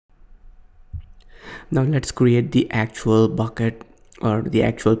Now let's create the actual bucket or the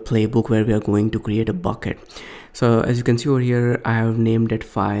actual playbook where we are going to create a bucket. So as you can see over here, I have named that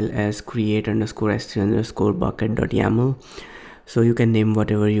file as create_s3_bucket.yaml. So you can name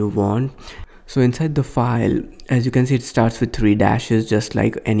whatever you want. So inside the file, as you can see, it starts with 3 dashes just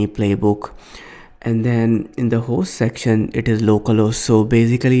like any playbook. And then in the host section, it is localhost. So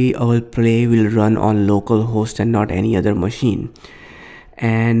basically our play will run on localhost and not any other machine.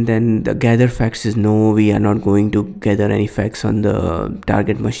 And then the gather facts is no, we are not going to gather any facts on the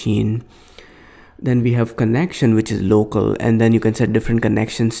target machine. Then we have connection, which is local, and then you can set different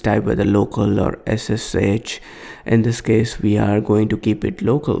connections type, whether local or SSH. In this case, we are going to keep it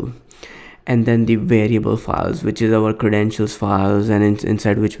local. And then the variable files, which is our credentials files, and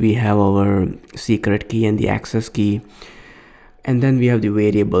inside which we have our secret key and the access key. And then we have the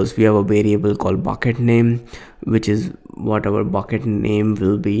variables. We have a variable called bucket name, which is what our bucket name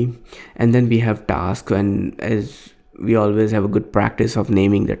will be. And then we have task, and as we always have a good practice of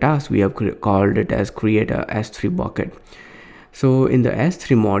naming the task, we have called it as create a S3 bucket. So in the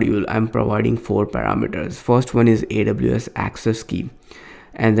S3 module, I'm providing 4 parameters. First one is AWS access key,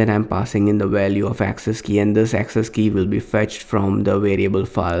 and then I'm passing in the value of access key, and this access key will be fetched from the variable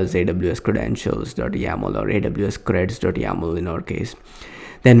files AWS credentials.yaml or AWS creds.yaml in our case.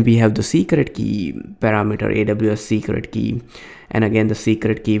 Then we have the secret key parameter, AWS secret key, and again the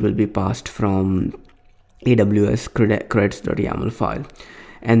secret key will be passed from AWS creds.yaml file.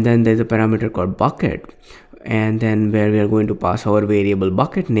 And then there's a parameter called bucket, and then where we are going to pass our variable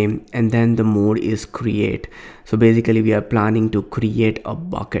bucket name, and then the mode is create. So basically we are planning to create a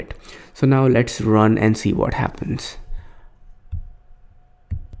bucket. So now let's run and see what happens.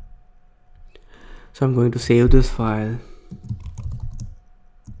 So I'm going to save this file.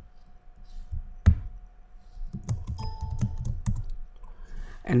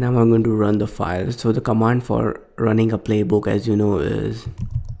 And now I'm going to run the file. So the command for running a playbook, as you know, is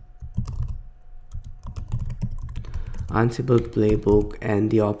Ansible playbook and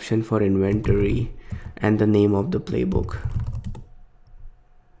the option for inventory and the name of the playbook.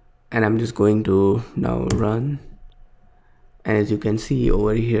 And I'm just going to now run. And as you can see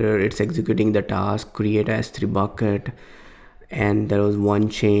over here, it's executing the task, create a S3 bucket. And there was one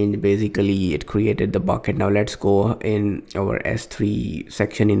change, basically it created the bucket. Now let's go in our S3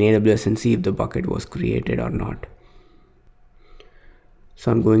 section in AWS and see if the bucket was created or not.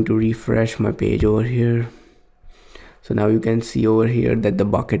 So I'm going to refresh my page over here. So now you can see over here that the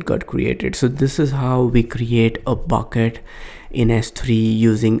bucket got created. So this is how we create a bucket in S3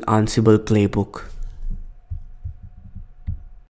 using Ansible playbook.